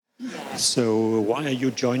So why are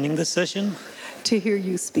you joining the session? To hear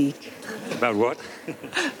you speak. About what?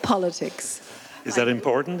 Politics. Is that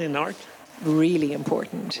important in art? Really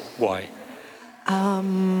important. Why?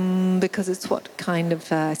 Because it's what kind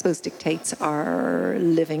of, I suppose, dictates our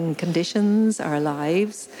living conditions, our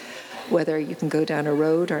lives, whether you can go down a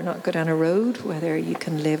road or not go down a road, whether you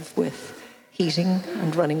can live with heating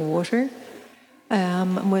and running water,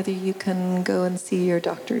 and whether you can go and see your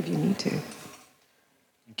doctor if you need to.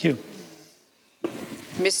 Thank you.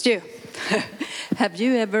 Monsieur, have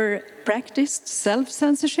you ever practiced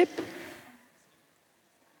self-censorship?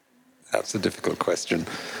 That's a difficult question.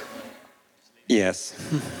 Yes,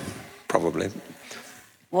 probably.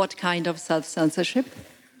 What kind of self-censorship?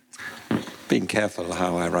 Being careful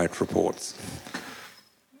how I write reports.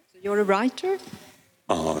 So you're a writer?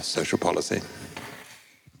 Social policy.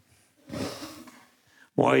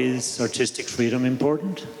 Why is artistic freedom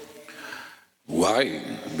important? Why?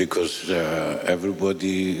 Because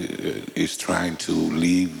everybody is trying to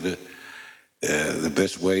live the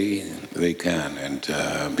best way they can.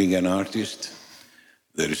 And being an artist,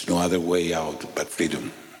 there is no other way out but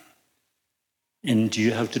freedom. And do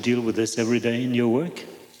you have to deal with this every day in your work?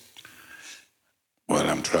 Well,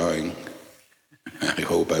 I'm trying. I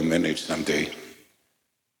hope I manage someday.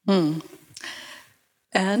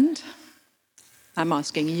 And I'm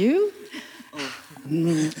asking you,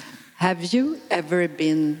 have you ever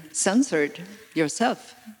been censored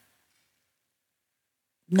yourself?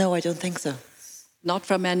 No, I don't think so. Not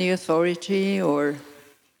from any authority or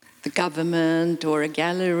the government or a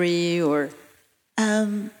gallery or...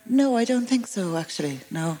 No, I don't think so, actually,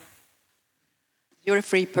 no. You're a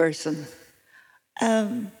free person.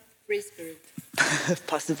 Free spirit.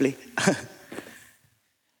 Possibly.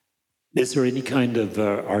 Is there any kind of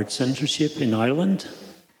art censorship in Ireland?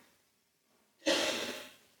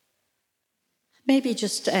 Maybe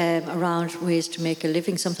just around ways to make a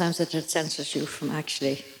living. Sometimes that it censors you from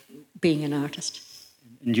actually being an artist.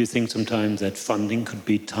 And do you think sometimes that funding could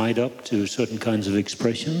be tied up to certain kinds of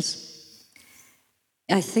expressions?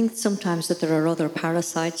 I think sometimes that there are other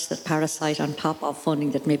parasites that parasite on top of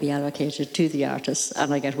funding that may be allocated to the artists,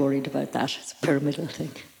 and I get worried about that. It's a pyramidal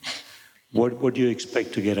thing. What do you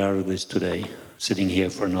expect to get out of this today, sitting here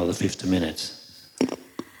for another 50 minutes?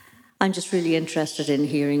 I'm just really interested in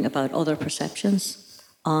hearing about other perceptions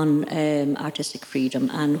on artistic freedom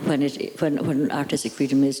and when artistic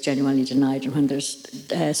freedom is genuinely denied and when there's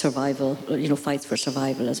survival, fights for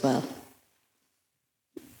survival as well.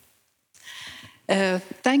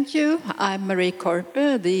 Thank you. I'm Marie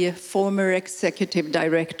Korpe, the former executive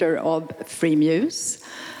director of Free Muse.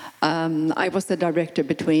 I was the director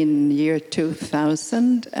between year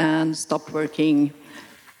 2000 and stopped working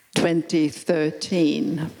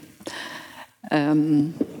 2013.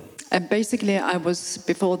 And basically, I was,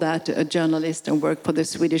 before that, a journalist and worked for the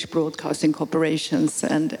Swedish Broadcasting Corporations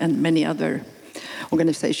and many other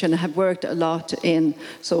organizations. I have worked a lot in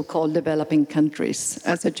so-called developing countries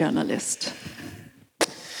as a journalist.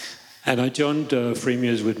 And I joined Free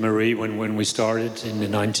Muse with Marie when we started in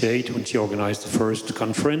 1998, when she organized the first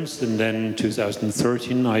conference. And then in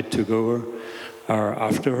 2013, I took over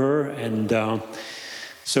after her. And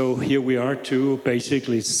so here we are, two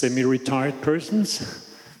basically semi-retired persons,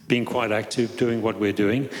 being quite active, doing what we're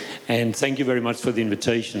doing. And thank you very much for the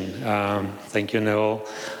invitation. Thank you, Noel.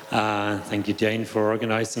 Thank you, Jane, for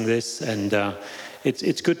organizing this. And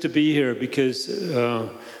it's good to be here because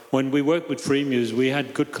when we worked with Free Muse, we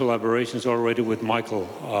had good collaborations already with Michael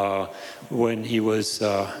when he was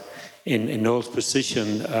in Noel's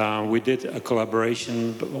position. We did a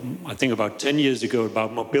collaboration, I think about 10 years ago,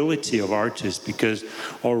 about mobility of artists, because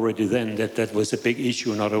already then that was a big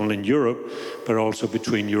issue, not only in Europe, but also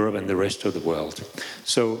between Europe and the rest of the world.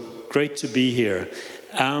 So great to be here.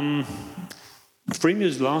 Free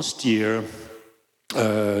Muse last year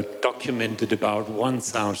documented about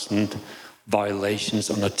 1,000 violations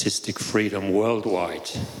on artistic freedom worldwide.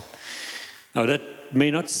 Now that may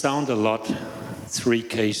not sound a lot, 3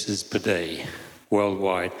 cases per day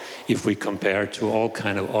worldwide, if we compare to all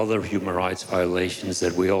kind of other human rights violations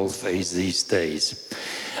that we all face these days.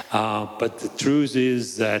 But the truth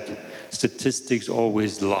is that statistics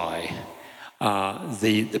always lie.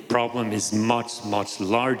 The problem is much, much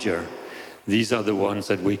larger. These are the ones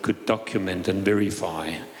that we could document and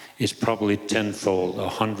verify. It's probably 10-fold,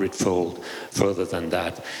 100-fold further than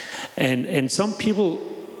that. And some people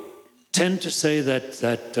tend to say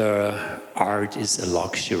that art is a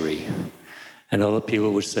luxury. And other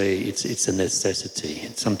people would say it's a necessity.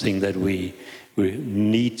 It's something that we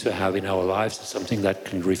need to have in our lives. It's something that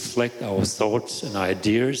can reflect our thoughts and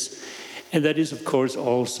ideas. And that is, of course,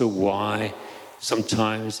 also why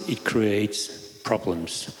sometimes it creates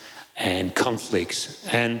problems and conflicts.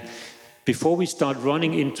 And before we start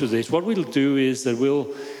running into this, what we'll do is that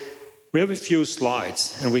we have a few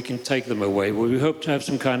slides and we can take them away. We hope to have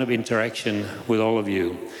some kind of interaction with all of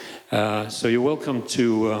you. So you're welcome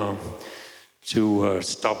to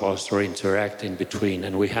stop us or interact in between,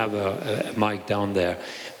 and we have a mic down there.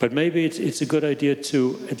 But maybe it's a good idea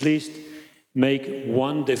to at least make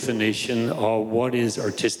one definition of what is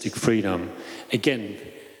artistic freedom. Again,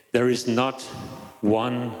 there is not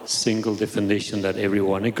one single definition that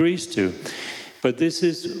everyone agrees to, but this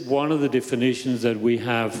is one of the definitions that we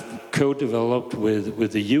have co-developed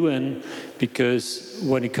with the UN, because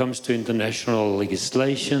when it comes to international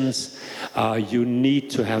legislations, you need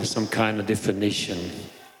to have some kind of definition.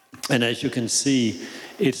 And as you can see,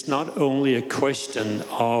 it's not only a question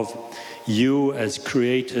of you as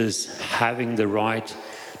creators having the right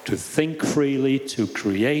to think freely, to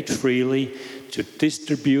create freely, to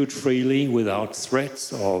distribute freely without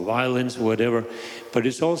threats or violence or whatever, but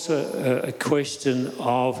it's also a question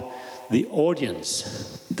of the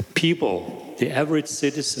audience, the people. The average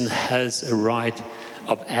citizen has a right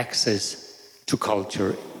of access to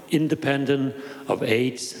culture, independent of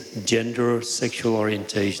age, gender, sexual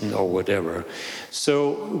orientation, or whatever.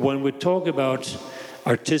 So when we talk about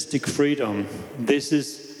artistic freedom, this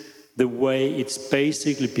is the way it's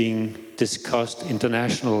basically being discussed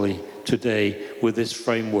internationally today with this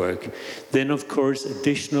framework. Then, of course,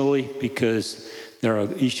 additionally, because there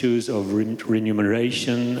are issues of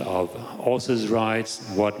remuneration, of authors' rights,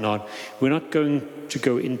 and whatnot, we're not going to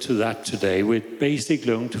go into that today. We're basically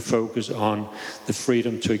going to focus on the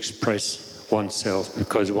freedom to express oneself,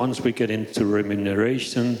 because once we get into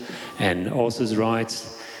remuneration and authors'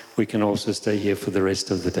 rights, we can also stay here for the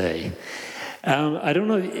rest of the day. I don't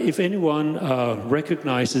know if anyone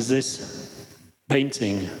recognizes this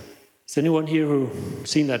painting. Is anyone here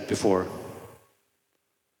who's seen that before?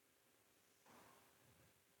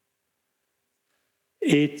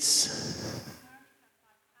 It's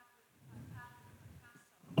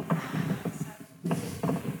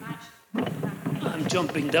I'm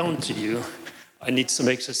jumping down to you. I need some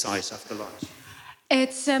exercise after lunch.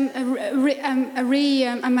 It's a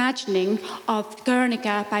reimagining of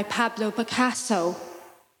Guernica by Pablo Picasso.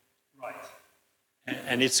 Right.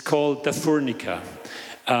 And it's called Da Furnica.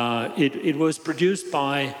 It was produced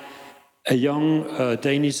by a young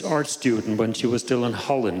Danish art student when she was still in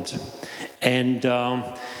Holland. And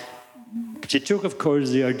she took, of course,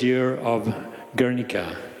 the idea of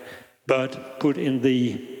Guernica, but put in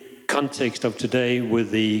the context of today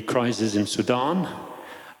with the crisis in Sudan,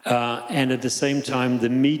 and at the same time, the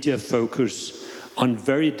media focus on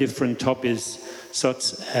very different topics,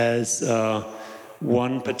 such as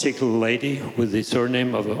one particular lady with the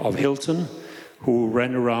surname of Hilton, who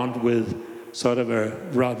ran around with sort of a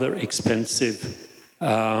rather expensive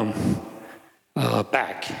bag.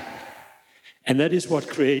 And that is what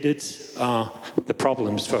created the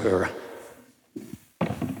problems for her.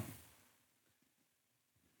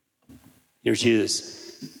 Here she is.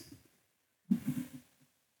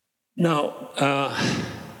 Now,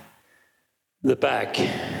 the bag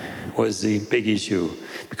was the big issue,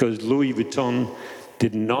 because Louis Vuitton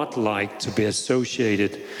did not like to be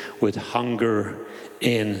associated with hunger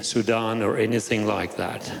in Sudan or anything like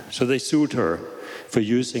that. So they sued her for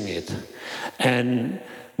using it. And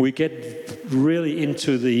we get really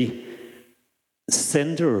into the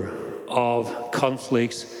center of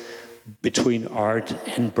conflicts between art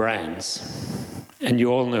and brands. And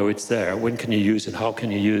you all know it's there. When can you use it? How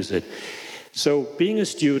can you use it? So being a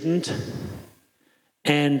student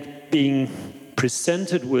and being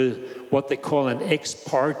presented with what they call an ex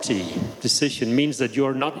parte decision means that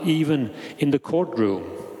you're not even in the courtroom.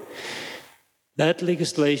 That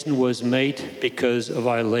legislation was made because of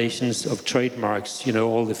violations of trademarks, you know,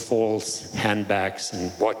 all the false handbags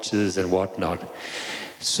and watches and whatnot.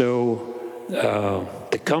 So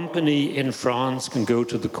the company in France can go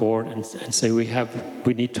to the court and say,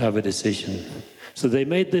 we need to have a decision. So they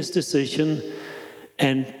made this decision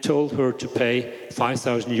and told her to pay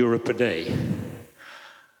 5,000 euro per day.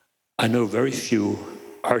 I know very few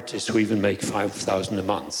artists who even make 5,000 a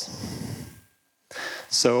month.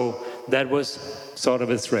 So that was sort of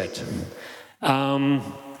a threat.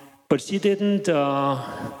 But she didn't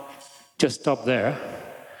just stop there.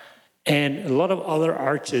 And a lot of other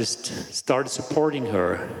artists started supporting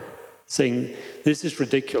her, saying, this is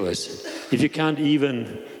ridiculous. If you can't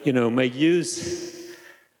even, you know, make use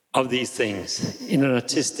of these things in an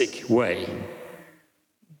artistic way,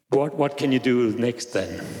 what can you do next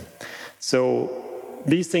then? So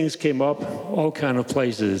these things came up all kind of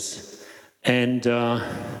places. And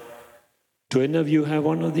Do any of you have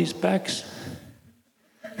one of these bags?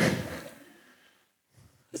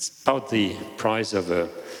 It's about the price of a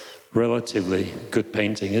relatively good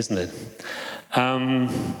painting, isn't it?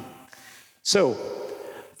 So,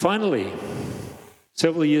 finally,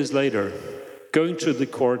 several years later, going to the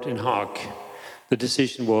court in Hague, the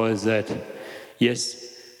decision was that,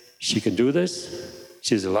 yes, she can do this,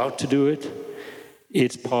 she's allowed to do it,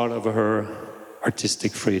 it's part of her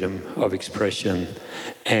artistic freedom of expression,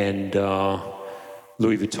 and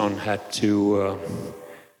Louis Vuitton had to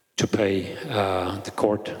pay the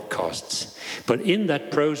court costs. But in that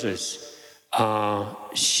process,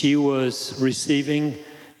 she was receiving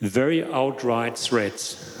very outright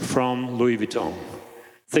threats from Louis Vuitton.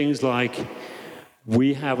 Things like,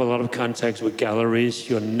 we have a lot of contacts with galleries,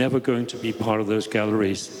 you're never going to be part of those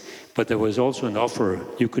galleries. But there was also an offer,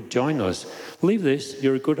 you could join us. Leave this,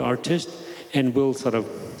 you're a good artist, and we'll sort of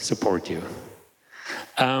support you.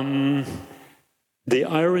 The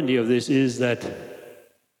irony of this is that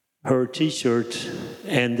her T-shirt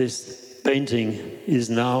and this painting is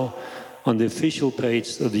now on the official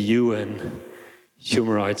page of the UN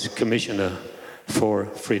Human Rights Commissioner for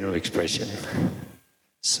Freedom of Expression.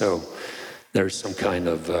 So there's some kind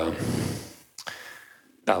of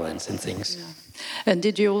balance in things. Yeah. And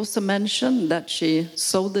did you also mention that she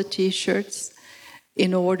sold the T-shirts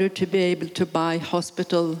in order to be able to buy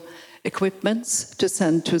hospital equipments to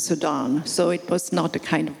send to Sudan? So it was not a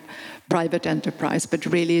kind of private enterprise, but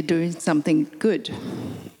really doing something good.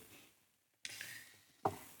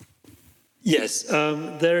 Yes,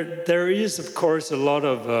 there is, of course, a lot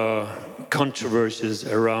of controversies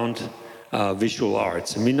around visual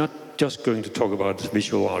arts. And we're not just going to talk about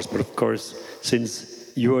visual arts, but of course,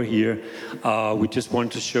 since you are here, we just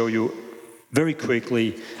want to show you very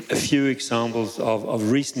quickly a few examples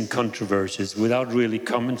of recent controversies without really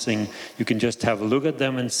commenting. You can just have a look at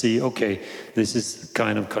them and see, okay, this is the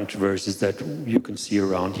kind of controversies that you can see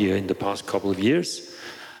around here in the past couple of years.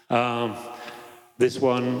 This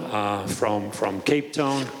one from Cape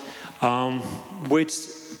Town, which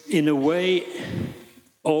in a way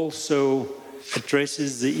also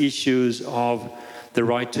addresses the issues of the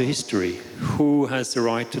right to history. Who has the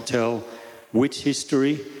right to tell which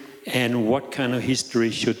history and what kind of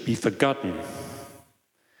history should be forgotten?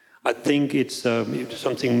 I think it's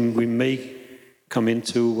something we may come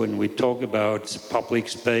into when we talk about public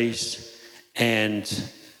space and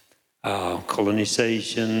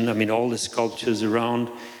colonization. I mean, all the sculptures around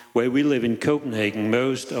where we live in Copenhagen,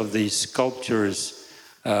 most of these sculptures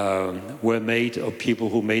were made of people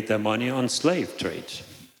who made their money on slave trade.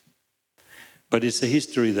 But it's a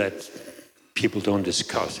history that people don't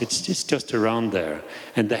discuss. It's just around there.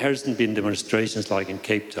 And there hasn't been demonstrations like in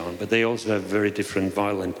Cape Town, but they also have very different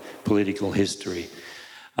violent political history.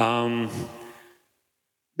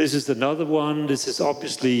 This is another one. This is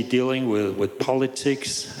obviously dealing with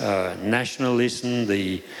politics, nationalism.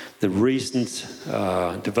 The recent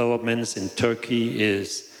developments in Turkey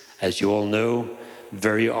is, as you all know,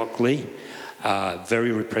 very ugly,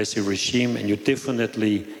 very repressive regime, and you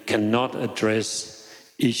definitely cannot address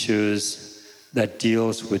issues that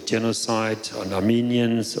deals with genocide on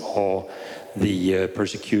Armenians or the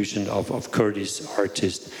persecution of Kurdish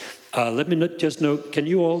artists. Let me just note, can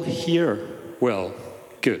you all hear well?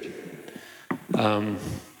 Good.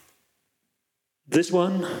 This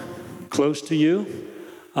one, close to you.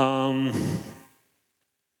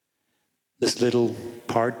 This little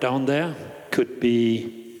part down there could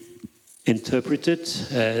be interpreted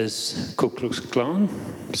as Ku Klux Klan,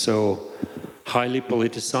 so highly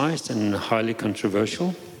politicized and highly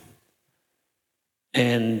controversial.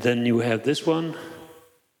 And then you have this one,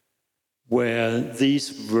 where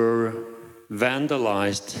these were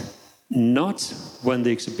vandalized not when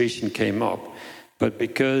the exhibition came up, but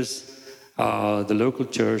because the local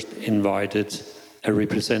church invited a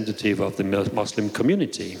representative of the Muslim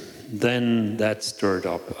community. Then that stirred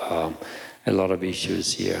up a lot of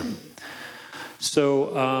issues here.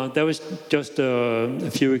 So that was just a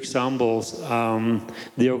few examples.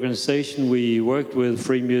 The organization we worked with,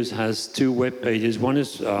 Freemuse, has two web pages. One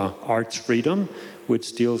is Arts Freedom,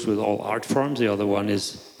 which deals with all art forms. The other one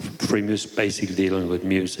is Freemuse, basically dealing with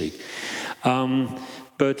music.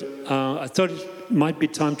 But I thought it might be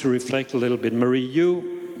time to reflect a little bit. Marie,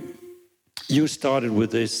 you started with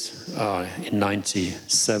this in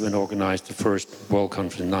 97, organized the first World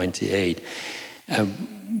Conference in 98.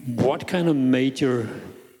 What kind of major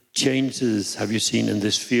changes have you seen in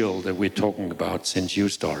this field that we're talking about since you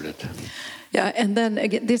started? Yeah, and then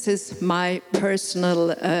again, this is my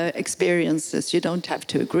personal experiences. You don't have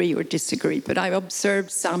to agree or disagree, but I've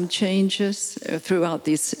observed some changes throughout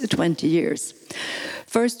these 20 years.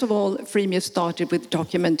 First of all, Freemuse started with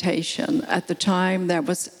documentation. At the time, there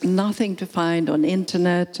was nothing to find on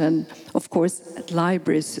internet, and of course, at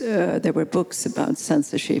libraries, there were books about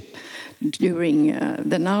censorship during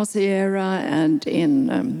the Nazi era and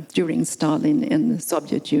during Stalin in the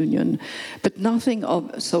Soviet Union, but nothing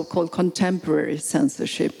of so-called contemporary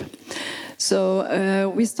censorship.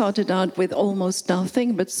 So we started out with almost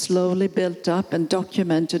nothing, but slowly built up and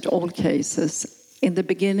documented all cases. In the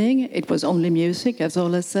beginning, it was only music, as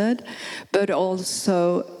Ola said, but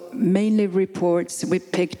also mainly reports we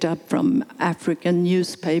picked up from African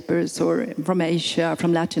newspapers or from Asia,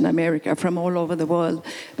 from Latin America, from all over the world.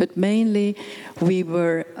 But mainly we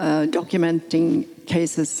were documenting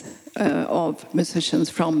cases of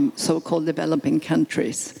musicians from so-called developing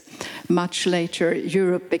countries. Much later,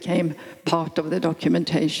 Europe became part of the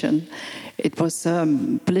documentation. It was a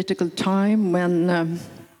political time when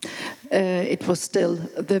it was still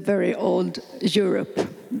the very old Europe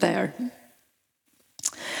there.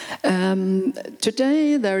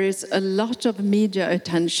 Today there is a lot of media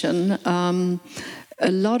attention. A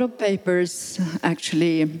lot of papers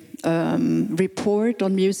actually report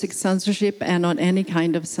on music censorship and on any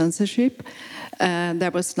kind of censorship.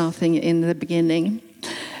 There was nothing in the beginning.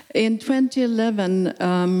 In 2011,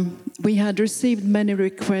 we had received many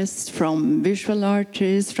requests from visual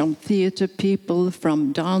artists, from theater people,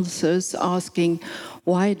 from dancers, asking,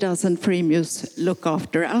 why doesn't Freemuse look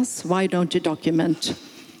after us? Why don't you document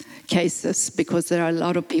cases? Because there are a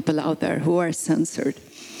lot of people out there who are censored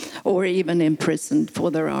or even imprisoned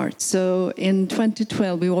for their art. So in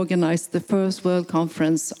 2012, we organized the first World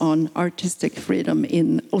Conference on Artistic Freedom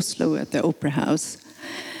in Oslo at the Opera House.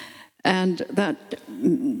 And that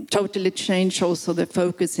totally changed also the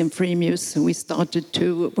focus in Freemuse. We started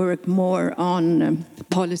to work more on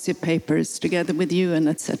policy papers together with UN,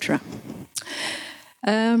 etc.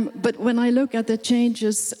 But when I look at the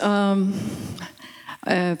changes from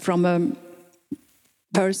a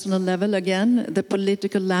personal level, again, the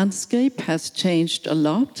political landscape has changed a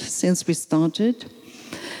lot since we started.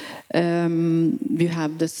 You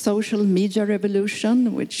have the social media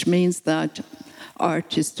revolution, which means that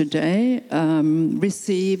artists today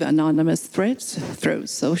receive anonymous threats through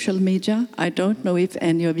social media. I don't know if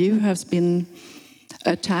any of you have been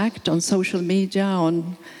attacked on social media,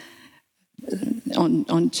 on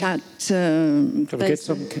chat. Get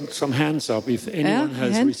some hands up if anyone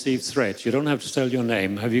has received threats. You don't have to tell your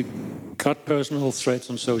name. Have you got personal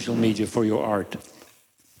threats on social media for your art?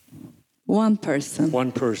 One person.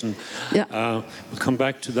 One person. Yeah. We'll come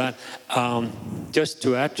back to that. Just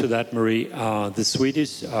to add to that, Marie, the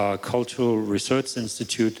Swedish Cultural Research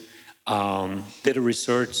Institute did a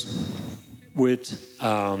research with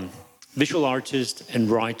visual artists and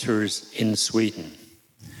writers in Sweden.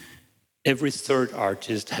 Every third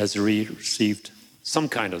artist has received some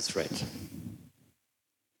kind of threat.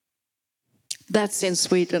 That's in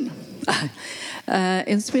Sweden.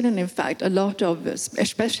 In Sweden, in fact, a lot of,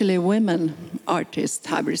 especially women artists,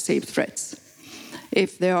 have received threats.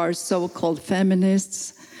 If they are so-called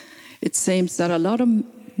feminists, it seems that a lot of,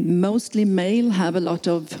 mostly male, have a lot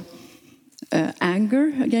of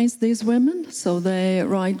anger against these women. So they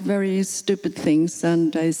write very stupid things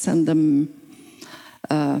and they send them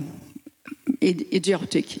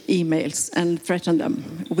idiotic emails and threaten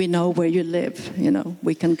them. We know where you live, you know,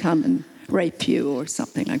 we can come and rape you or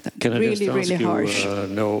something like that. Can I really, just ask really you, harsh.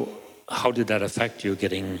 How did that affect you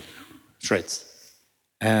getting threats?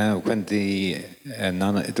 When they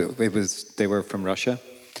were from Russia,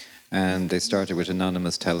 and they started with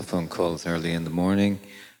anonymous telephone calls early in the morning,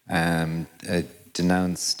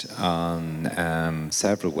 denounced on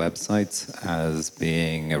several websites as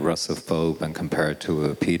being a Russophobe and compared to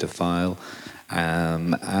a paedophile,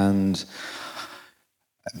 and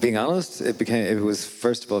being honest, it was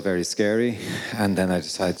first of all very scary, and then I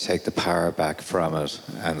decided to take the power back from it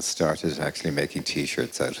and started actually making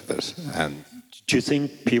T-shirts out of it. And do you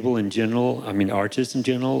think people in general, I mean artists in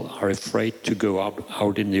general, are afraid to go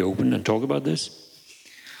out in the open and talk about this?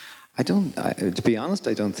 To be honest,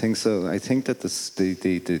 I don't think so. I think that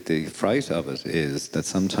the fright of it is that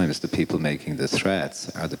sometimes the people making the threats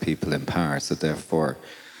are the people in power, so therefore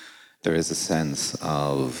there is a sense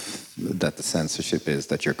of that the censorship is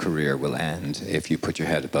that your career will end if you put your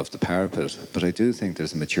head above the parapet. But I do think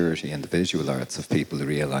there's a maturity in the visual arts of people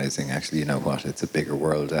realizing, actually, you know what, it's a bigger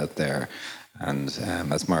world out there. And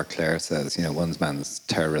as Mark Clare says, you know, one man's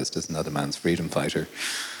terrorist is another man's freedom fighter.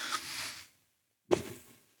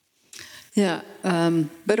 Yeah,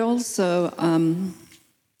 but also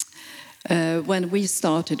when we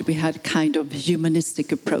started, we had kind of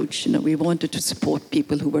humanistic approach. You know, we wanted to support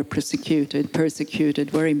people who were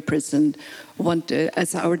persecuted, were imprisoned.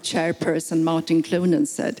 As our chairperson Martin Clonan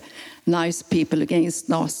said, nice people against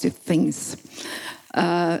nasty things.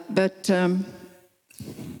 But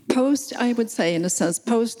post, I would say, in a sense,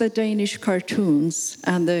 post the Danish cartoons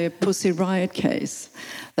and the Pussy Riot case,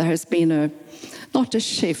 there has been not a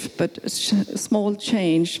shift, but a small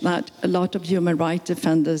change that a lot of human rights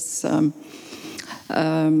defenders have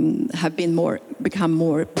become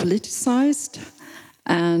more politicized,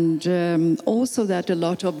 and also that a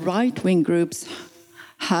lot of right-wing groups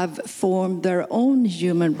have formed their own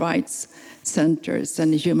human rights centers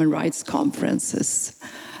and human rights conferences.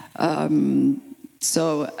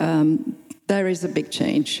 So there is a big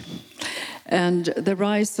change. And the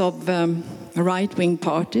rise of right-wing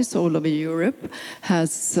parties all over Europe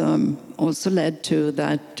has also led to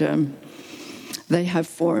that they have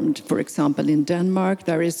formed, for example, in Denmark,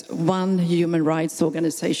 there is one human rights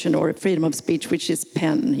organization or freedom of speech, which is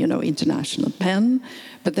PEN, you know, International PEN.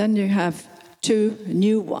 But then you have two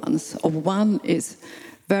new ones. One is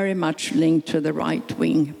very much linked to the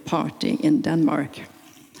right-wing party in Denmark.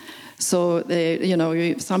 So,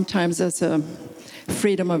 sometimes as a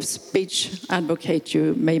freedom of speech advocate,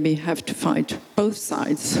 you maybe have to fight both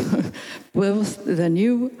sides, both the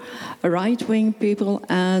new right-wing people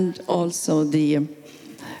and also the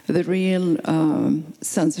real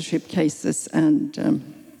censorship cases and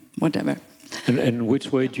whatever. And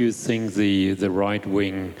which way do you think the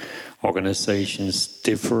right-wing organizations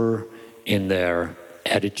differ in their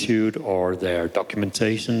attitude or their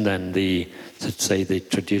documentation than let's say, the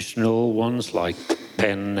traditional ones like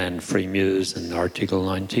PEN and Freemuse and Article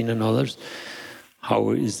 19 and others? How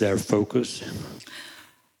is their focus?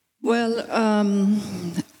 Well,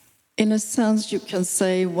 in a sense, you can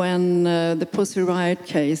say when the Pussy Riot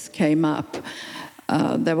case came up,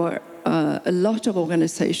 there were a lot of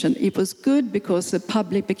organizations. It was good because the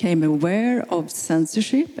public became aware of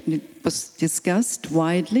censorship and it was discussed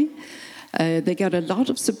widely. They got a lot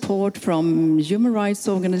of support from human rights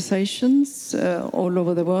organizations all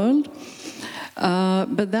over the world.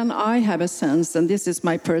 But then I have a sense, and this is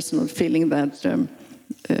my personal feeling, that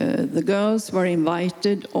the girls were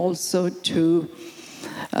invited also to,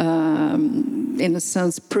 in a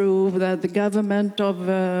sense, prove that the government of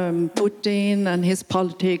Putin and his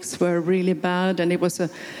politics were really bad, and it was a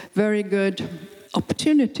very good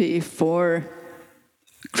opportunity for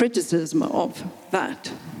criticism of that.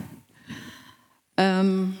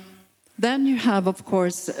 Then you have, of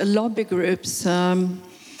course, lobby groups.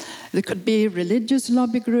 There could be religious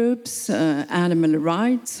lobby groups, animal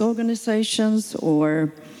rights organizations,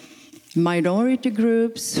 or minority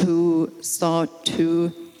groups who start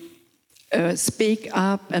to speak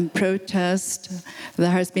up and protest.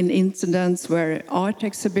 There has been incidents where art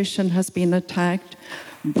exhibition has been attacked,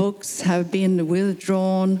 books have been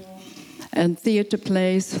withdrawn, and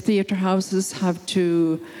theater houses have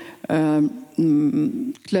to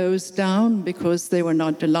closed down because they were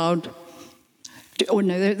not allowed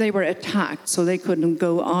to, they were attacked, so they couldn't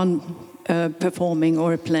go on performing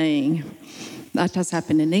or playing. That has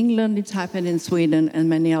happened in England, it's happened in Sweden and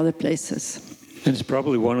many other places. And it's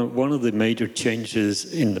probably one of the major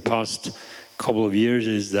changes in the past couple of years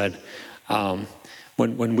is that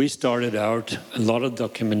when we started out, a lot of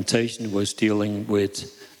documentation was dealing with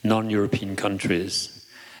non-European countries.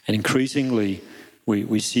 And increasingly,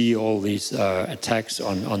 we see all these attacks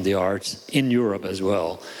on the arts in Europe as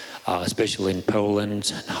well, especially in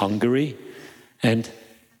Poland and Hungary. And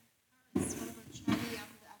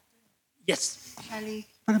yes, Charlie.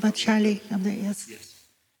 What about Charlie? Yes.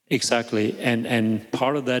 Exactly, and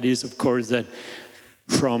part of that is, of course, that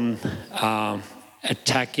from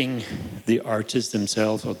attacking the artists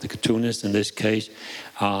themselves, or the cartoonists in this case,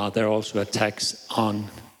 there are also attacks on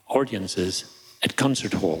audiences at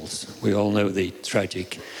concert halls. We all know the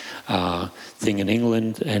tragic thing in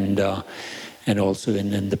England and also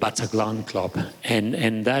in the Bataclan Club.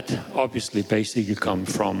 And that obviously basically come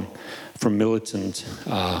from militant,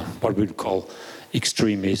 what we would call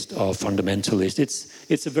extremist or fundamentalist.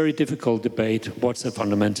 It's a very difficult debate. What's a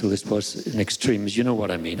fundamentalist? What's an extremist? You know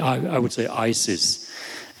what I mean. I would say ISIS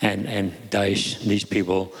and Daesh, these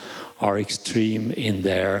people are extreme in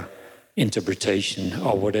their interpretation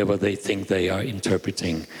or whatever they think they are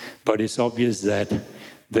interpreting. But it's obvious that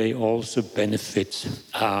they also benefit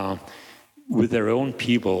with their own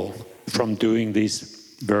people from doing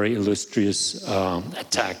these very illustrious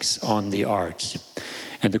attacks on the arts.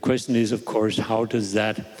 And the question is, of course, how does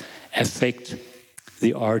that affect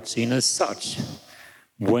the art scene as such?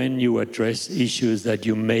 when you address issues that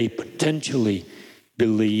you may potentially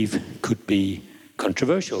believe could be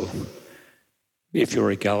controversial. If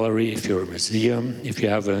you're a gallery, if you're a museum, if you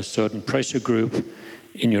have a certain pressure group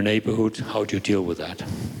in your neighborhood, how do you deal with that?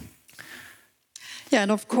 Yeah,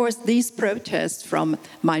 and of course, these protests from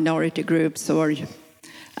minority groups or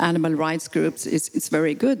animal rights groups, it's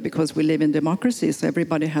very good because we live in democracy, so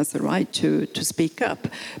everybody has the right to speak up.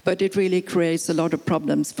 But it really creates a lot of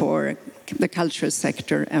problems for the cultural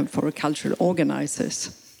sector and for cultural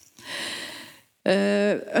organizers.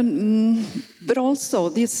 But also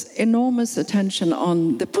this enormous attention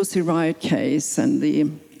on the Pussy Riot case and the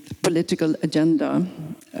political agenda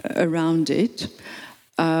around it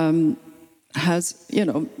has,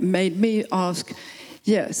 made me ask,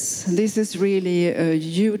 yes, this is really a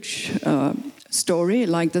huge story,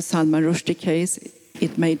 like the Salman Rushdie case.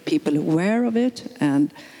 It made people aware of it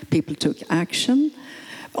and people took action.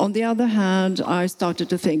 On the other hand, I started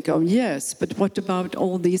to think, yes, but what about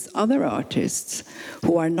all these other artists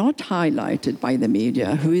who are not highlighted by the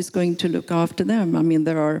media? Who is going to look after them? I mean,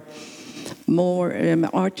 there are more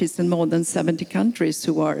artists in more than 70 countries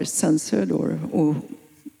who are censored or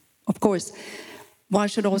of course, one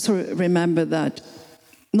should also remember that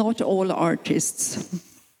not all artists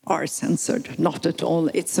are censored, not at all.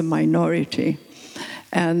 It's a minority.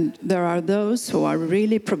 And there are those who are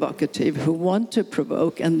really provocative, who want to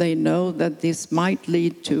provoke, and they know that this might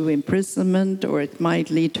lead to imprisonment or it might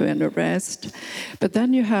lead to an arrest. But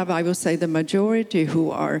then you have, I would say, the majority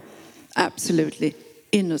who are absolutely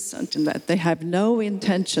innocent in that. They have no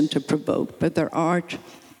intention to provoke, but their art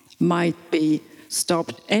might be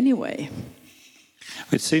stopped anyway.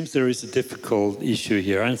 It seems there is a difficult issue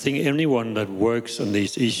here. I think anyone that works on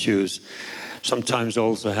these issues sometimes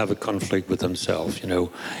also have a conflict with themselves.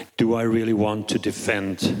 Do I really want to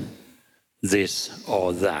defend this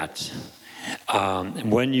or that?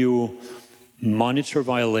 And when you monitor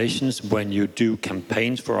violations, when you do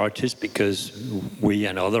campaigns for artists, because we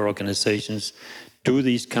and other organizations do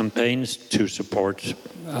these campaigns to support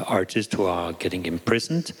artists who are getting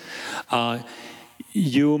imprisoned,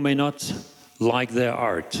 you may not like their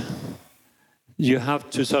art. You have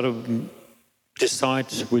to sort of decide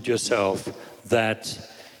with yourself that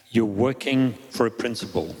you're working for a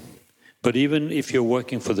principle. But even if you're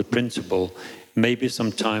working for the principle, maybe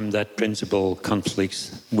sometimes that principle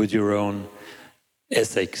conflicts with your own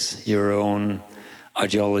ethics, your own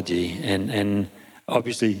ideology. And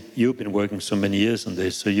obviously, you've been working so many years on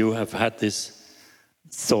this, so you have had this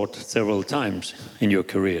thought several times in your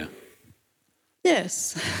career.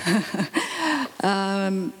 Yes.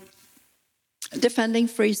 Defending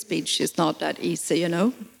free speech is not that easy,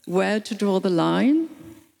 Where to draw the line,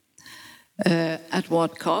 at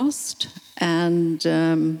what cost, and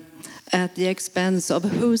at the expense of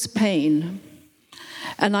whose pain.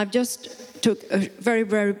 And I've just took a very,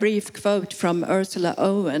 very brief quote from Ursula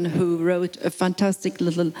Owen, who wrote a fantastic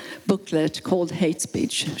little booklet called Hate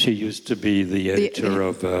Speech. She used to be the editor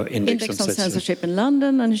of Index on Censorship in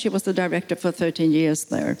London, and she was the director for 13 years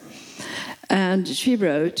there. And she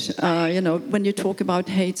wrote, when you talk about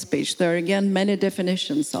hate speech, there are again many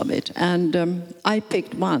definitions of it. And I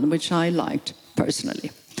picked one, which I liked personally.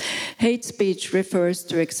 Hate speech refers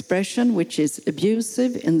to expression which is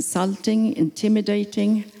abusive, insulting,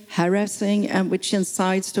 intimidating, harassing, and which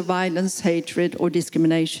incites to violence, hatred, or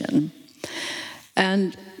discrimination.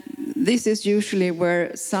 And this is usually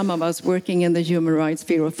where some of us working in the human rights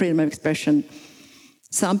field of freedom of expression,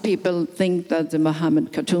 some people think that the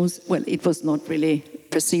Muhammad cartoons, well, it was not really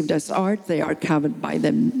perceived as art. They are covered by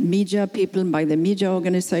the media people, by the media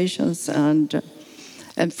organizations, and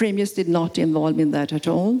Freemius did not involve in that at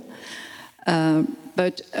all.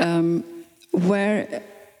 But where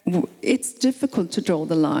it's difficult to draw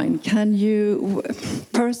the line.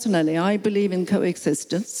 Personally, I believe in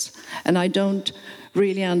coexistence, and I don't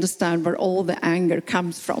really understand where all the anger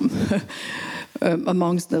comes from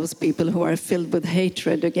amongst those people who are filled with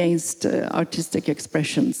hatred against artistic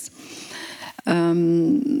expressions. I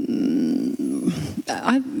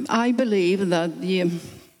believe that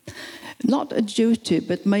not a duty,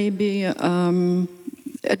 but maybe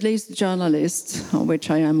at least journalists, of which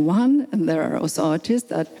I am one, and there are also artists,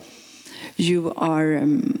 that you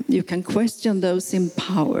can question those in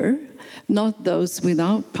power, not those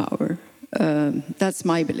without power. That's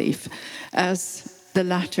my belief. As the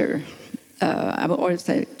latter, I would always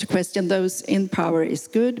say to question those in power is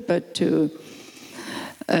good, but to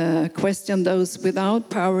question those without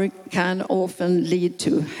power can often lead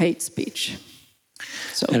to hate speech.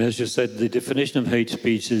 So. And as you said, the definition of hate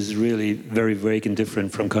speech is really very vague and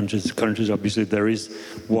different from countries to countries. Obviously, there is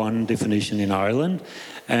one definition in Ireland,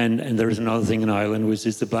 And there is another thing in Ireland, which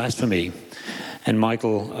is the blasphemy. And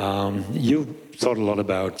Michael, you thought a lot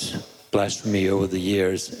about blasphemy over the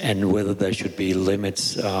years and whether there should be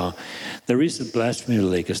limits. There is a blasphemy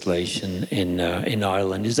legislation in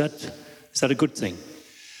Ireland. Is that a good thing?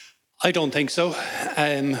 I don't think so.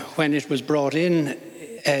 When it was brought in,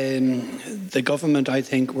 the government, I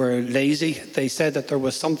think, were lazy. They said that there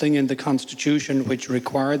was something in the Constitution which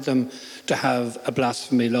required them to have a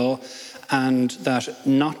blasphemy law, and that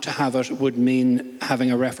not to have it would mean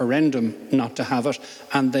having a referendum not to have it,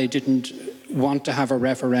 and they didn't want to have a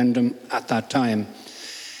referendum at that time.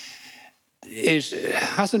 It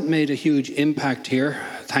hasn't made a huge impact here,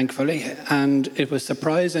 thankfully, and it was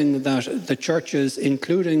surprising that the churches,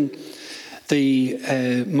 including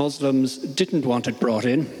the Muslims, didn't want it brought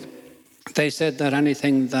in. They said that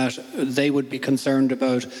anything that they would be concerned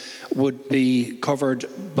about would be covered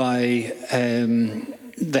by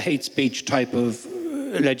the hate speech type of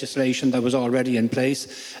legislation that was already in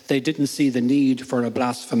place. They didn't see the need for a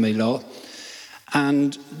blasphemy law.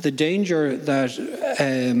 And the danger that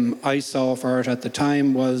I saw for it at the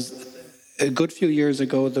time was, a good few years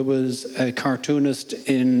ago, there was a cartoonist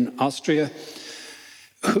in Austria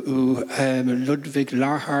who, Ludwig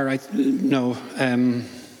Lahar,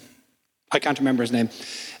 I can't remember his name.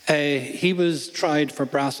 He was tried for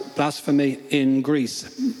blasphemy in Greece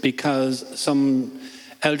because some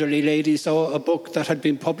elderly lady saw a book that had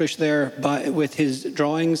been published there with his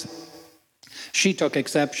drawings. She took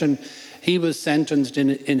exception. He was sentenced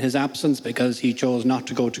in his absence, because he chose not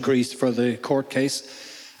to go to Greece for the court case,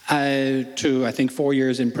 to, I think, 4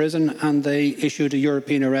 years in prison, and they issued a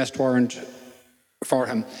European arrest warrant for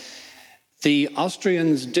him. The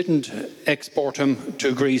Austrians didn't export him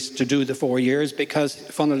to Greece to do the 4 years because,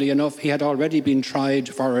 funnily enough, he had already been tried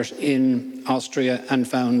for it in Austria and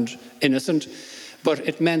found innocent. But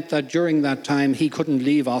it meant that during that time he couldn't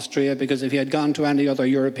leave Austria, because if he had gone to any other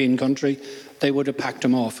European country, they would have packed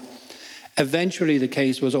him off. Eventually the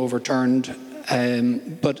case was overturned,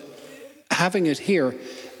 but having it here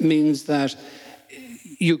means that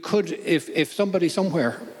you could, if somebody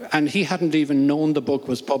somewhere, and he hadn't even known the book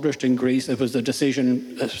was published in Greece, it was a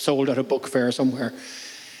decision sold at a book fair somewhere.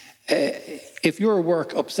 If your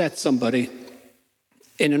work upsets somebody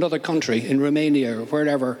in another country, in Romania or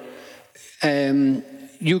wherever,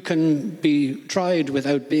 you can be tried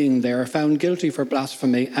without being there, found guilty for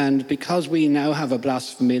blasphemy, and because we now have a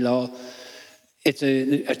blasphemy law, it's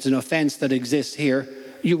an offence that exists here,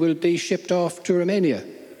 you will be shipped off to Romania.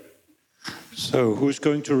 So who's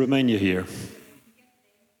going to Romania here?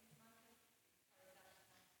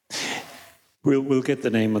 We'll get the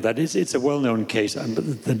name of that. It's a well-known case.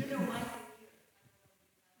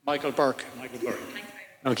 Michael Burke.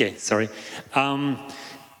 Okay, sorry.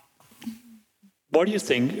 What do you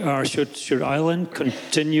think? Should Ireland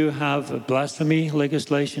continue to have a blasphemy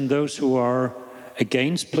legislation? Those who are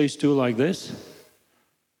against, please do like this.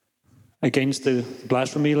 Against the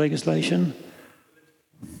blasphemy legislation?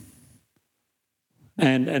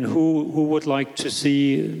 And who would like to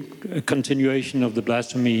see a continuation of the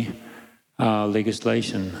blasphemy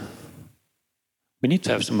legislation? We need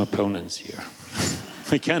to have some opponents here.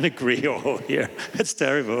 We can't agree all here. It's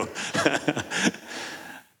terrible.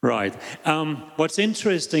 Right. What's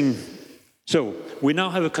interesting, so we now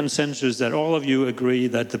have a consensus that all of you agree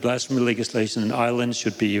that the blasphemy legislation in Ireland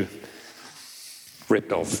should be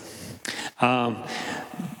ripped off. I'm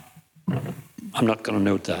not going to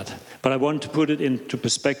note that. But I want to put it into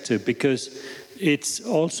perspective, because it's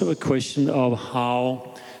also a question of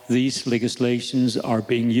how these legislations are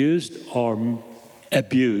being used or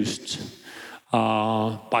abused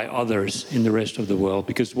by others in the rest of the world.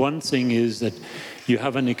 Because one thing is that you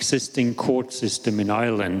have an existing court system in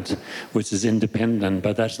Ireland which is independent,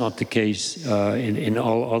 but that's not the case in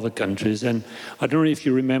all other countries. And I don't know if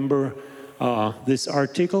you remember this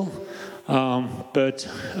article, but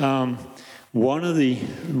one of the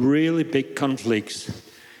really big conflicts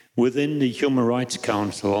within the Human Rights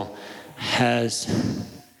Council has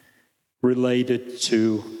related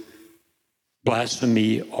to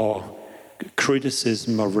blasphemy or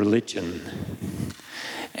criticism of religion.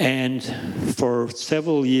 And for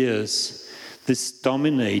several years, this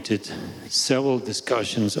dominated several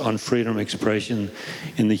discussions on freedom of expression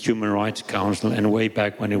in the Human Rights Council, and way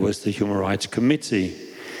back when it was the Human Rights Committee.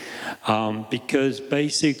 Because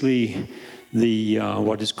basically the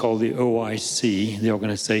what is called the OIC, the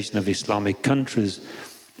Organization of Islamic Countries,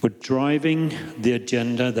 were driving the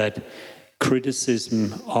agenda that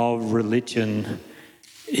criticism of religion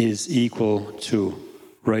is equal to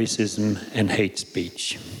racism and hate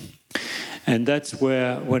speech. And that's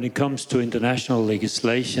where, when it comes to international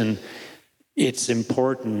legislation, it's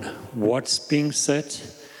important what's being said,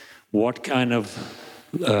 what kind of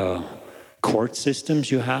court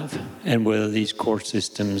systems you have, and whether these court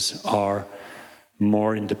systems are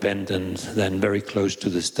more independent than very close to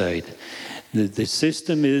the state. The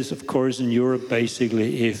system is, of course, in Europe,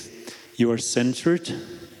 basically, if you are censored,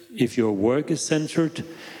 if your work is censored,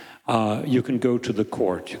 you can go to the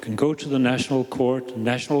court. You can go to the national court. The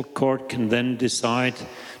national court can then decide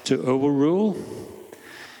to overrule.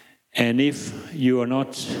 And if you are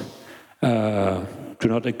not, do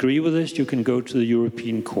not agree with this, you can go to the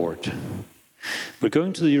European Court. But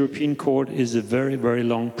going to the European Court is a very, very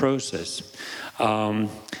long process.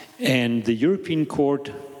 And the European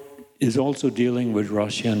Court is also dealing with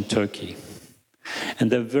Russia and Turkey.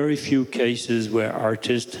 And there are very few cases where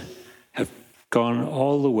artists have gone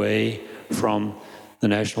all the way from the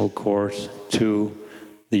national court to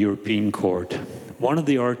the European Court. One of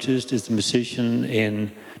the artists is the musician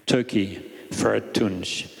in Turkey, Ferhat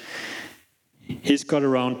Tunç. He's got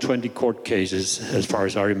around 20 court cases, as far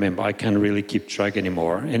as I remember. I can't really keep track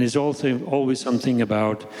anymore. And it's also always something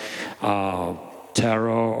about terror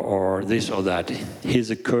or this or that. He's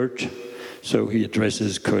a Kurd, so he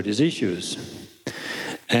addresses Kurdish issues.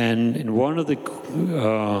 And in one of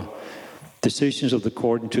the decisions of the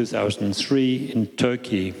court in 2003 in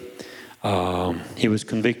Turkey, he was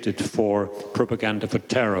convicted for propaganda for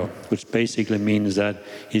terror, which basically means that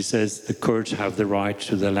he says the Kurds have the right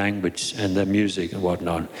to their language and their music and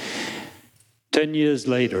whatnot. 10 years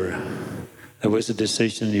later, there was a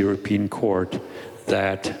decision in the European Court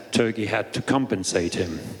that Turkey had to compensate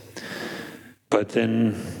him. But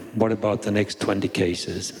then, what about the next 20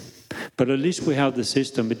 cases? But at least we have the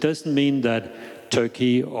system. It doesn't mean that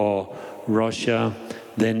Turkey or Russia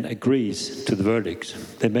then agrees to the verdicts.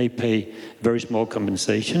 They may pay very small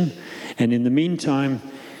compensation, and in the meantime,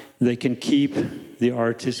 they can keep the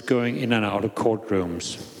artists going in and out of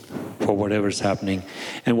courtrooms for whatever's happening.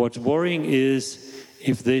 And what's worrying is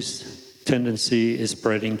if this tendency is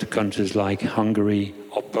spreading to countries like Hungary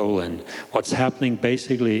or Poland. What's happening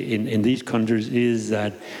basically in these countries is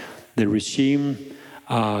that the regime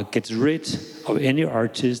gets rid of any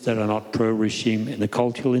artists that are not pro-regime in the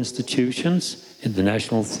cultural institutions, in the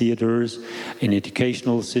national theaters, in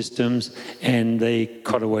educational systems, and they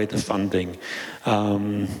cut away the funding.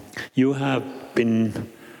 You have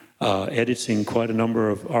been editing quite a number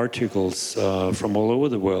of articles from all over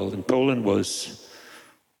the world, and Poland was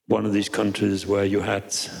one of these countries where you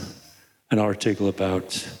had an article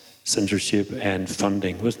about censorship and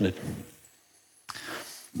funding, wasn't it?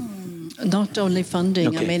 Not only funding,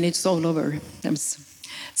 Okay. I mean, it's all over.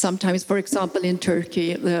 Sometimes, for example, in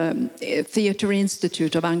Turkey, the Theatre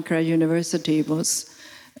Institute of Ankara University was,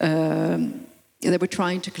 they were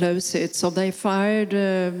trying to close it, so they fired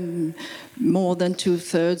more than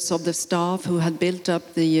 2/3 of the staff who had built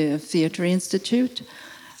up the Theatre Institute.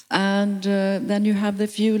 And then you have the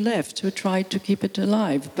few left who tried to keep it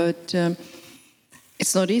alive. But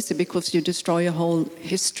it's not easy because you destroy a whole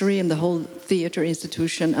history and the whole theatre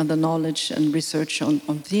institution and the knowledge and research on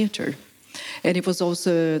theatre. And it was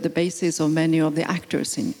also the basis of many of the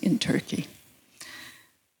actors in Turkey.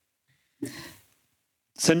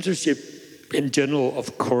 Censorship in general,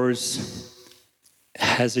 of course,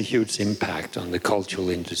 has a huge impact on the cultural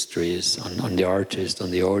industries, on the artists,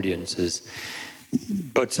 on the audiences.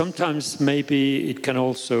 But sometimes maybe it can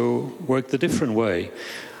also work the different way.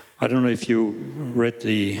 I don't know if you read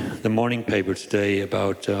the morning paper today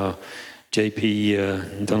about J.P.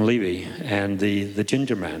 Donlevy and the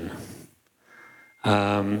Ginger Man.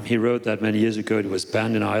 He wrote that many years ago it was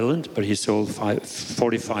banned in Ireland, but he sold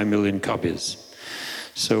 45 million copies.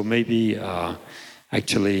 So maybe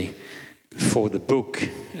actually for the book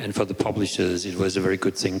and for the publishers, it was a very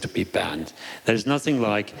good thing to be banned. There's nothing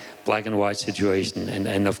like black and white situation.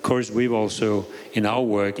 And of course, we've also, in our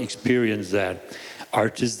work, experienced that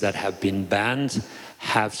artists that have been banned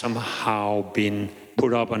have somehow been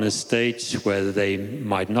put up on a stage where they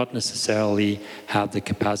might not necessarily have the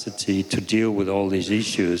capacity to deal with all these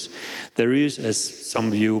issues. There is, as some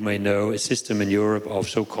of you may know, a system in Europe of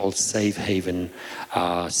so-called safe haven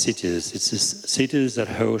cities. It's cities that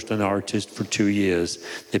host an artist for 2 years.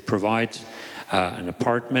 They provide an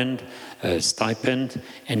apartment, a stipend,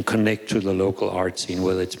 and connect to the local art scene,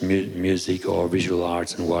 whether it's music or visual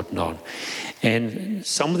arts and whatnot. And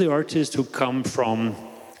some of the artists who come from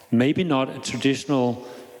maybe not a traditional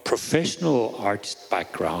professional artist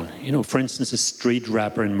background. You know, for instance, a street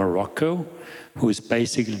rapper in Morocco who is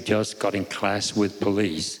basically just got in clash with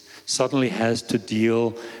police suddenly has to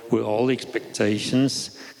deal with all the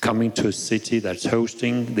expectations coming to a city that's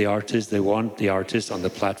hosting the artist. They want the artist on the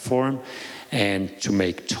platform. and to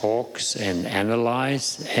make talks and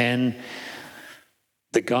analyze. And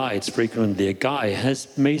the guy, it's frequently a guy, has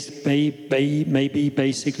maybe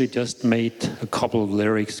basically just made a couple of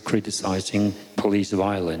lyrics criticizing police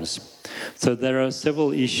violence. So there are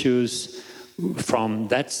several issues from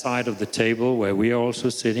that side of the table where we are also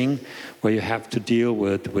sitting, where you have to deal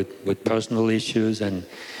with personal issues and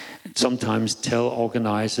sometimes tell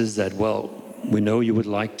organizers that, well, we know you would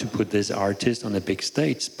like to put this artist on a big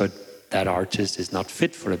stage, but that artist is not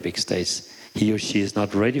fit for a big stage. He or she is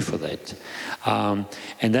not ready for that.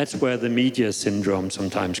 And that's where the media syndrome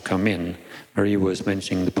sometimes come in. Marie was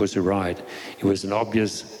mentioning the Pussy Riot. It was an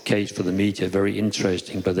obvious case for the media, very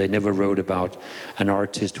interesting, but they never wrote about an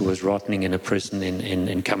artist who was rotting in a prison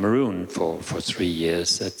in Cameroon for 3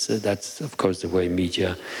 years. That's of course, the way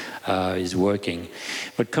media is working.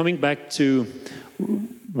 But coming back to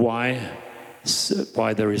why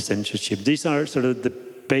there is censorship, these are sort of the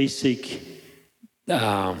basic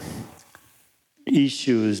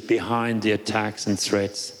issues behind the attacks and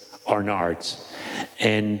threats on art.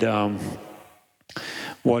 And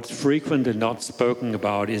what's frequently not spoken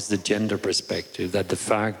about is the gender perspective, that the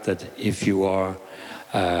fact that if you are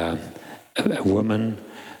a woman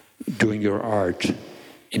doing your art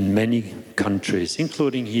in many countries,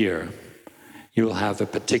 including here, you will have a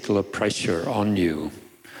particular pressure on you.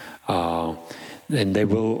 And they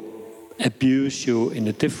will abuse you in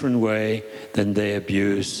a different way than they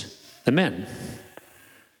abuse the men.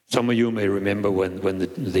 Some of you may remember when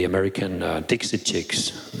the American Dixie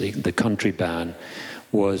Chicks, the country band,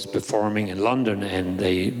 was performing in London, and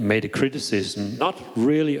they made a criticism, not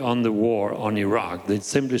really on the war on Iraq. They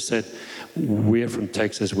simply said, we're from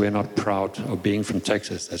Texas, we're not proud of being from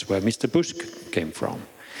Texas. That's where Mr. Bush came from.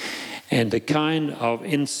 And the kind of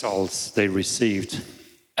insults they received,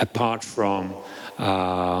 apart from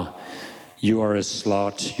you are a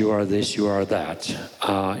slut, you are this, you are that,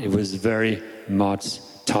 it was very much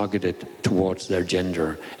targeted towards their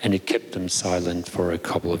gender, and it kept them silent for a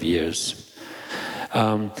couple of years.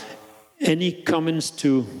 Any comments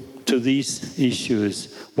to these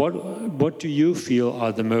issues? What do you feel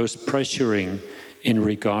are the most pressuring in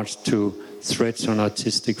regards to threats on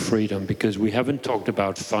artistic freedom? Because we haven't talked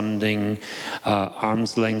about funding,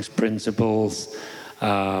 arm's length principles.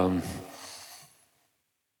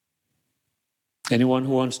 Anyone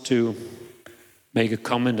who wants to make a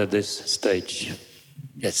comment at this stage?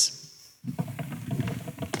 Yes.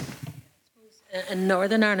 In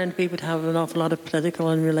Northern Ireland, we would have an awful lot of political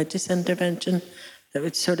and religious intervention that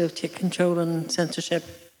would sort of take control and censorship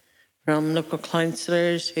from local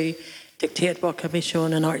councillors who dictate what can be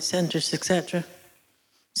shown in art centres, etc.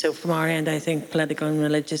 So from our end, I think political and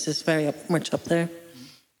religious is very much up there.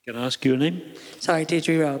 Can I ask your name? Sorry,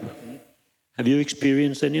 Deirdre Robb. Have you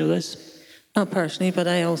experienced any of this? Not personally, but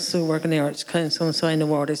I also work in the Arts Council, so I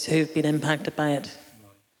know artists who've been impacted by it.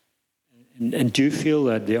 And do you feel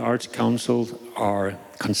that the Arts Council are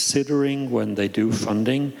considering, when they do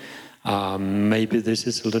funding, maybe this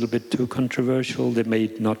is a little bit too controversial? They may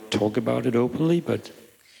not talk about it openly, but...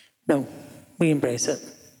 No, we embrace it.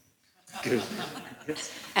 Good.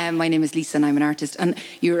 My name is Lisa and I'm an artist. And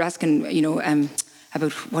you were asking,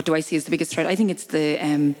 about what do I see as the biggest threat. I think it's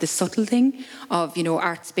the subtle thing of,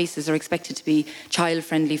 art spaces are expected to be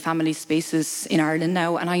child-friendly, family spaces in Ireland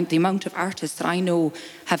now, and the amount of artists that I know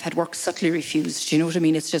have had work subtly refused. Do you know what I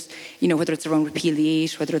mean? It's just, whether it's around Repeal the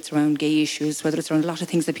 8, whether it's around gay issues, whether it's around a lot of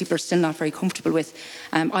things that people are still not very comfortable with.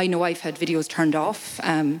 I know I've had videos turned off.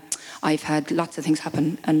 I've had lots of things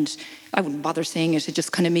happen, and I wouldn't bother saying it. It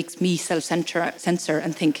just kind of makes me self-censor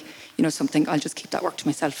and think, something, I'll just keep that work to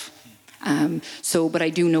myself. But I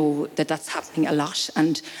do know that that's happening a lot.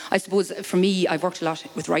 And I suppose for me, I've worked a lot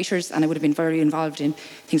with writers, and I would have been very involved in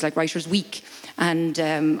things like Writers' Week. And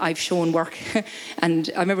I've shown work. And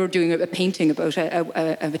I remember doing a painting about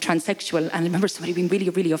a transsexual, and I remember somebody being really,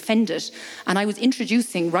 really offended. And I was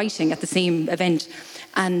introducing writing at the same event.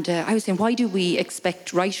 And I was saying, why do we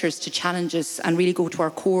expect writers to challenge us and really go to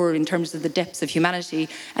our core in terms of the depths of humanity?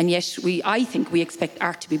 And yet I think we expect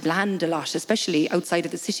art to be bland a lot, especially outside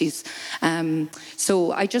of the cities.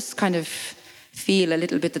 So I just kind of feel a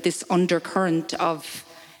little bit that this undercurrent of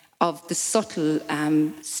the subtle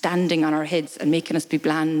standing on our heads and making us be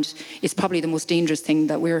bland is probably the most dangerous thing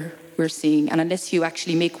that we're seeing. And unless you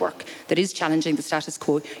actually make work that is challenging the status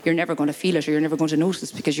quo, you're never going to feel it, or you're never going to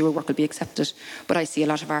notice, because your work will be accepted. But I see a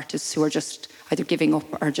lot of artists who are just either giving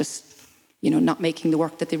up or just, not making the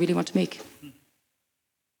work that they really want to make.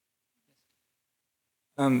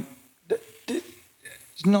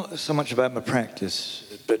 It's not so much about my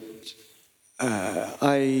practice, but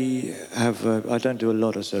I don't do a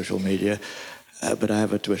lot of social media, but I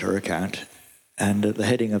have a Twitter account, And at the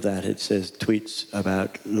heading of that, it says tweets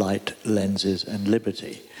about light, lenses, and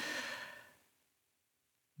liberty.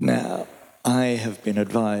 Now, I have been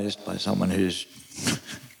advised by someone who's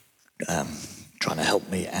trying to help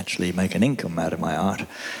me actually make an income out of my art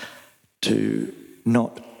to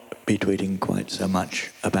not be tweeting quite so much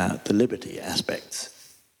about the liberty aspects.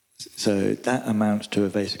 So that amounts to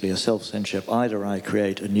basically a self-censorship. Either I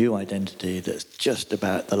create a new identity that's just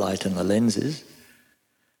about the light and the lenses,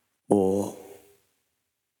 or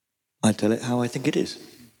I tell it how I think it is.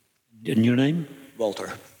 And your name?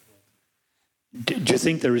 Walter. Do you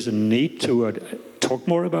think there is a need to talk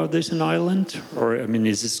more about this in Ireland? Or, I mean,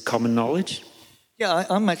 is this common knowledge? Yeah,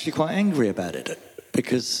 I'm actually quite angry about it,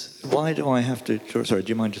 because why do I have to... Sorry, do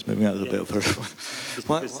you mind just moving out a little bit?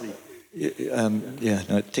 Why, yeah,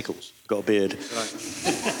 no, it tickles. Got a beard.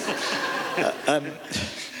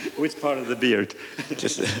 Which part of the beard?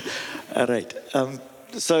 All right.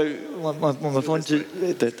 So my point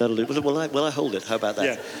is... That'll do. Will I hold it? How about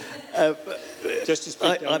that? Yeah. Just to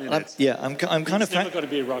speak down in it. Yeah, I'm kind of... It's never going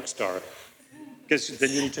to be a rock star, because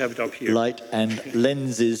then you need to have it up here. Light and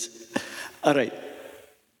lenses. All right.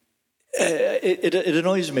 It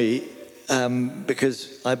annoys me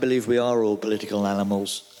because I believe we are all political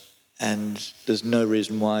animals, and there's no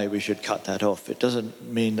reason why we should cut that off. It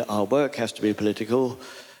doesn't mean that our work has to be political,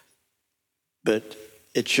 but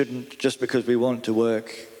it shouldn't, just because we want to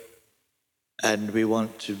work and we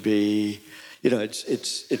want to be... You know, it's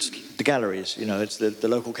the galleries, you know, it's the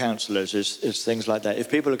local councillors, it's things like that.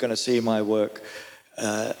 If people are going to see my work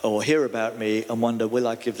or hear about me and wonder, will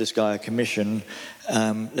I give this guy a commission?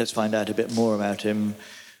 Let's find out a bit more about him.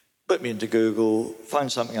 Put me into Google,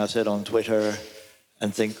 find something I said on Twitter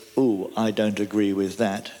and think, ooh, I don't agree with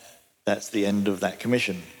that. That's the end of that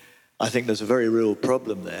commission. I think there's a very real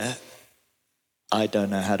problem there. I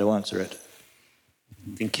don't know how to answer it.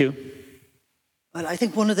 Thank you. Well, I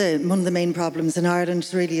think one of the main problems in Ireland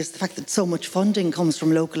really is the fact that so much funding comes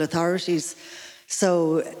from local authorities.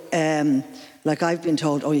 So, like I've been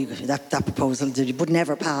told, that proposal would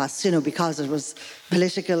never pass, you know, because it was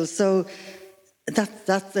political. So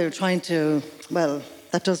that they're trying to, well,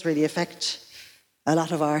 that does really affect a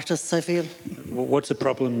lot of artists, I feel. What's the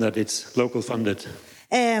problem that it's local funded?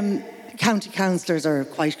 County councillors are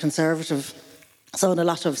quite conservative. So, a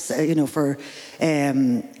lot of, you know, for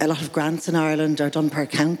a lot of grants in Ireland are done per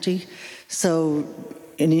county. So,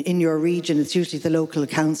 in your region, it's usually the local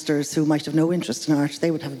councillors who might have no interest in art.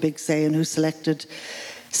 They would have a big say in who's selected,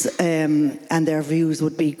 and their views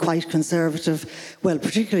would be quite conservative. Well,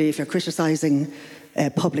 particularly if you're criticising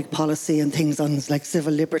public policy and things on like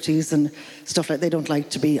civil liberties and stuff like. They don't like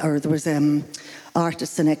to be. Or there was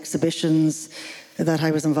artists in exhibitions that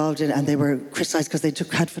I was involved in, and they were criticised because they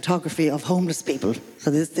had photography of homeless people.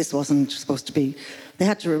 So this wasn't supposed to be... They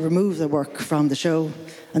had to remove the work from the show,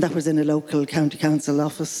 and that was in a local county council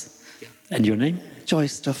office. And your name?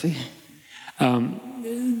 Joyce Duffy.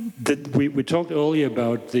 We talked earlier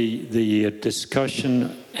about the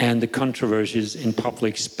discussion and the controversies in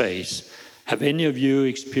public space. Have any of you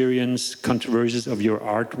experienced controversies of your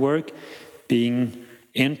artwork being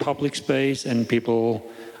in public space and people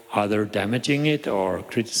either damaging it or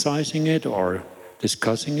criticizing it or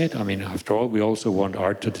discussing it? I mean, after all, we also want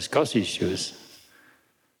art to discuss issues.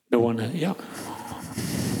 No one, yeah.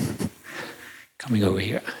 Coming over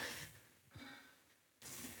here.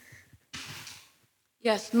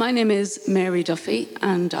 Yes, my name is Mary Duffy,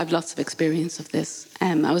 and I've lots of experience of this.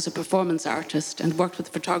 I was a performance artist and worked with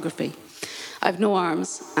photography. I've no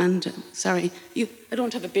arms, and sorry, I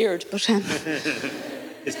don't have a beard, but...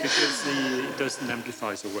 It's because it doesn't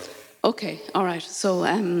amplify so well. Okay, all right. So,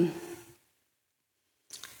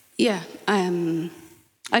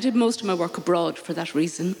 I did most of my work abroad for that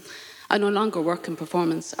reason. I no longer work in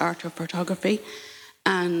performance art or photography.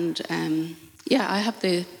 And, I have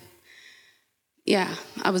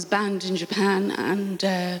I was banned in Japan, and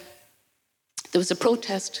there was a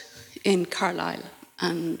protest in Carlisle.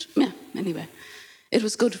 And, anyway, it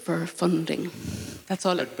was good for funding. That's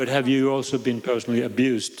all. But have you also been personally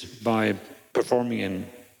abused by performing in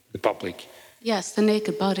the public? Yes, the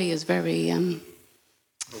naked body is very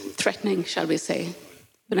threatening, shall we say.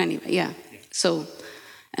 But anyway, yeah. So...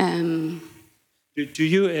 Do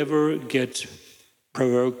you ever get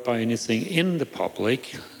provoked by anything in the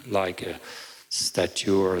public, like a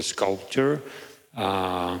statue or a sculpture?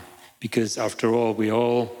 Because after all, we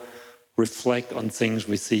all reflect on things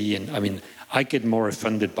we see. And I mean, I get more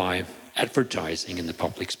offended by advertising in the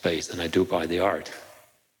public space than I do by the art.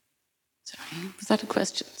 Sorry, was that a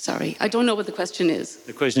question? Sorry, I don't know what the question is.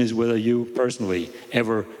 The question is whether you personally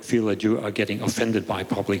ever feel that you are getting offended by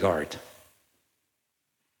public art.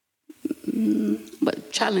 well,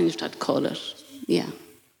 challenged, I'd call it. Yeah.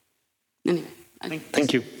 Anyway.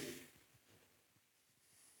 Thank you.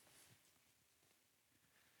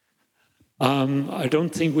 I don't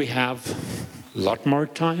think we have a lot more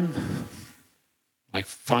time, like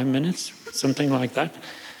 5 minutes, something like that.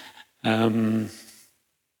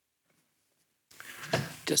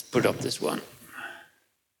 Just put up this one.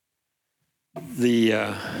 The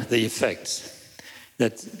effects.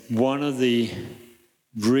 That one of the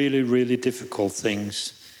really, really difficult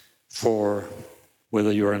things for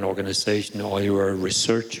whether you're an organization or you're a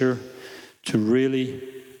researcher to really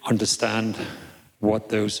understand what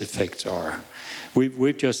those effects are.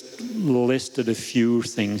 We've just listed a few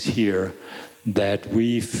things here that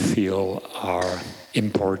we feel are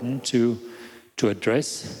important to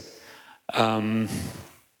address.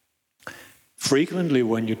 Frequently,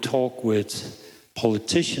 when you talk with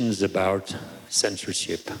politicians about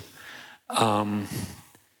censorship,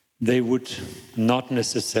 they would not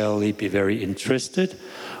necessarily be very interested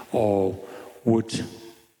or would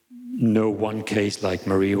know one case like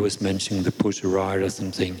Maria was mentioning, the Pussy Riot or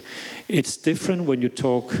something. It's different when you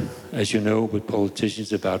talk, as you know, with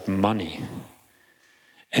politicians about money.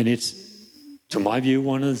 And it's, to my view,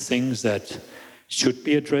 one of the things that should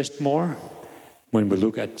be addressed more when we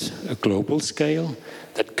look at a global scale,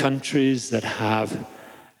 that countries that have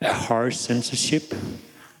a harsh censorship,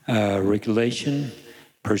 regulation,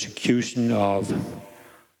 persecution of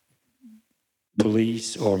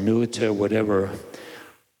police or military, whatever,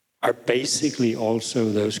 are basically also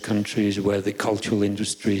those countries where the cultural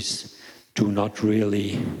industries do not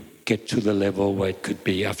really get to the level where it could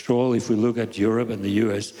be. After all, if we look at Europe and the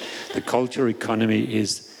US, the culture economy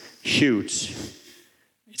is huge.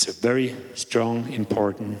 It's a very strong,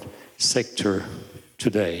 important sector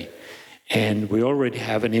today. And we already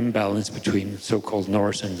have an imbalance between so-called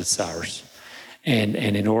North and the South. And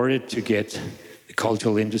in order to get the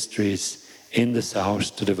cultural industries in the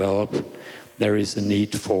South to develop, there is a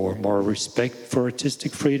need for more respect for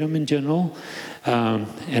artistic freedom in general,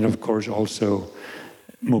 and of course also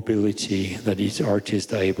mobility, that these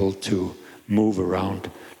artists are able to move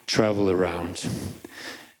around, travel around.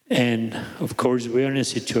 And of course we're in a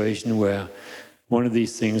situation where one of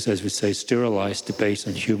these things, as we say, sterilized debates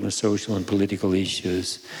on human, social and political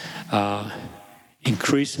issues.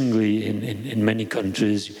 Increasingly in many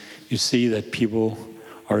countries, you see that people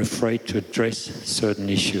are afraid to address certain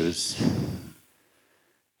issues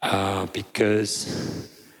because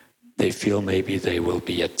they feel maybe they will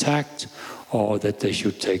be attacked or that they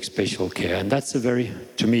should take special care. And that's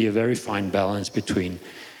to me, a very fine balance between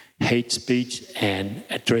hate speech and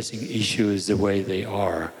addressing issues the way they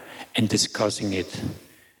are and discussing it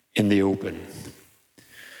in the open.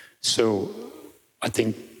 So I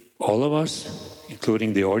think all of us,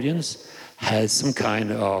 including the audience, has some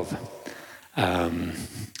kind of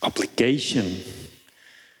obligation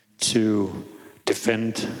to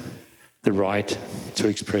defend the right to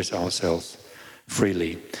express ourselves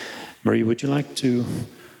freely. Marie, would you like to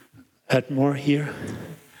add more here?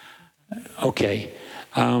 Okay.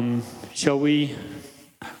 Shall we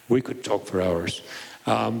could talk for hours,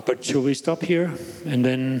 but shall we stop here and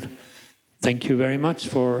then thank you very much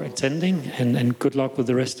for attending and good luck with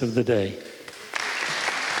the rest of the day.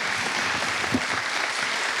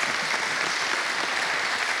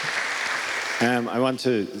 I want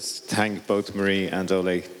to thank both Marie and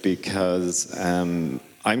Ole because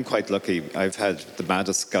I'm quite lucky. I've had the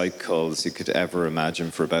maddest Skype calls you could ever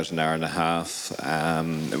imagine for about an hour and a half,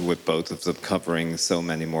 with both of them covering so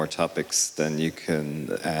many more topics than you can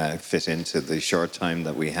fit into the short time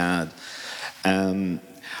that we had.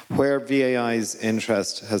 Where VAI's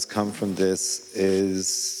interest has come from this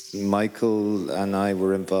is Michael and I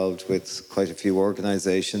were involved with quite a few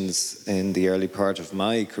organisations in the early part of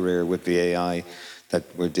my career with VAI that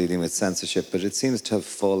were dealing with censorship, but it seems to have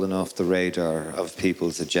fallen off the radar of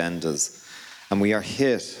people's agendas. And we are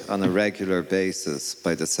hit on a regular basis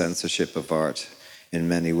by the censorship of art in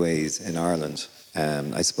many ways in Ireland.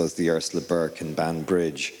 I suppose the Ursula Burke in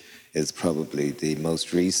Banbridge is probably the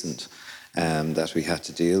most recent that we had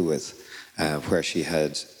to deal with, where she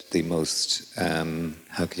had the most,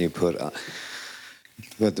 how can you put, well,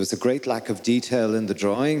 there was a great lack of detail in the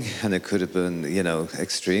drawing, and it could have been, you know,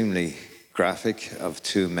 extremely graphic, of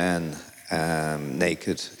two men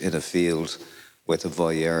naked in a field with a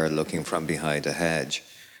voyeur looking from behind a hedge.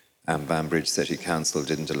 And Banbridge City Council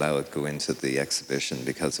didn't allow it go into the exhibition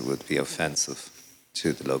because it would be offensive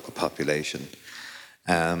to the local population.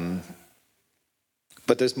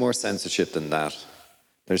 But there's more censorship than that.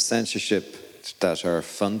 There's censorship that are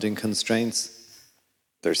funding constraints.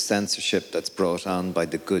 There's censorship that's brought on by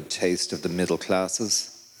the good taste of the middle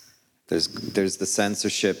classes. There's the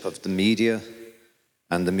censorship of the media,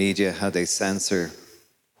 and the media, how they censor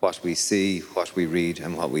what we see, what we read,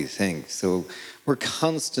 and what we think. So we're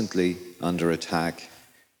constantly under attack.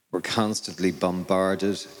 We're constantly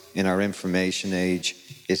bombarded in our information age.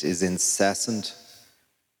 It is incessant.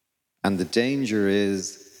 And the danger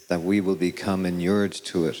is that we will become inured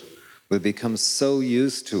to it. We'll become so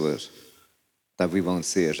used to it that we won't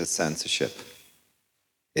see it as censorship.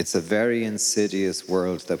 It's a very insidious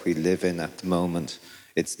world that we live in at the moment.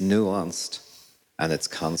 It's nuanced and it's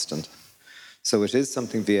constant. So it is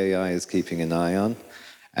something VAI is keeping an eye on.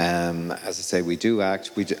 As I say, we do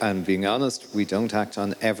act, and being honest, we don't act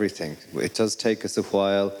on everything. It does take us a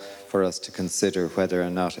while for us to consider whether or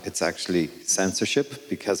not it's actually censorship,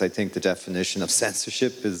 because I think the definition of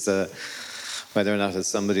censorship is whether or not it's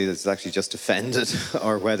somebody that's actually just offended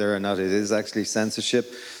or whether or not it is actually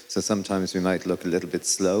censorship. So sometimes we might look a little bit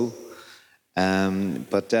slow.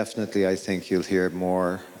 But definitely I think you'll hear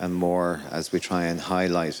more and more as we try and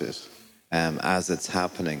highlight it as it's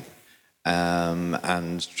happening.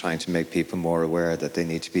 And trying to make people more aware that they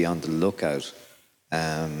need to be on the lookout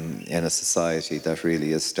in a society that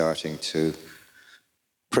really is starting to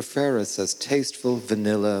prefer us as tasteful,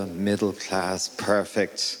 vanilla, middle class,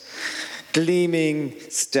 perfect, gleaming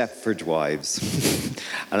Stepford wives.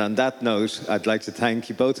 And on that note, I'd like to thank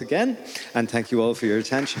you both again and thank you all for your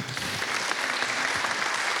attention.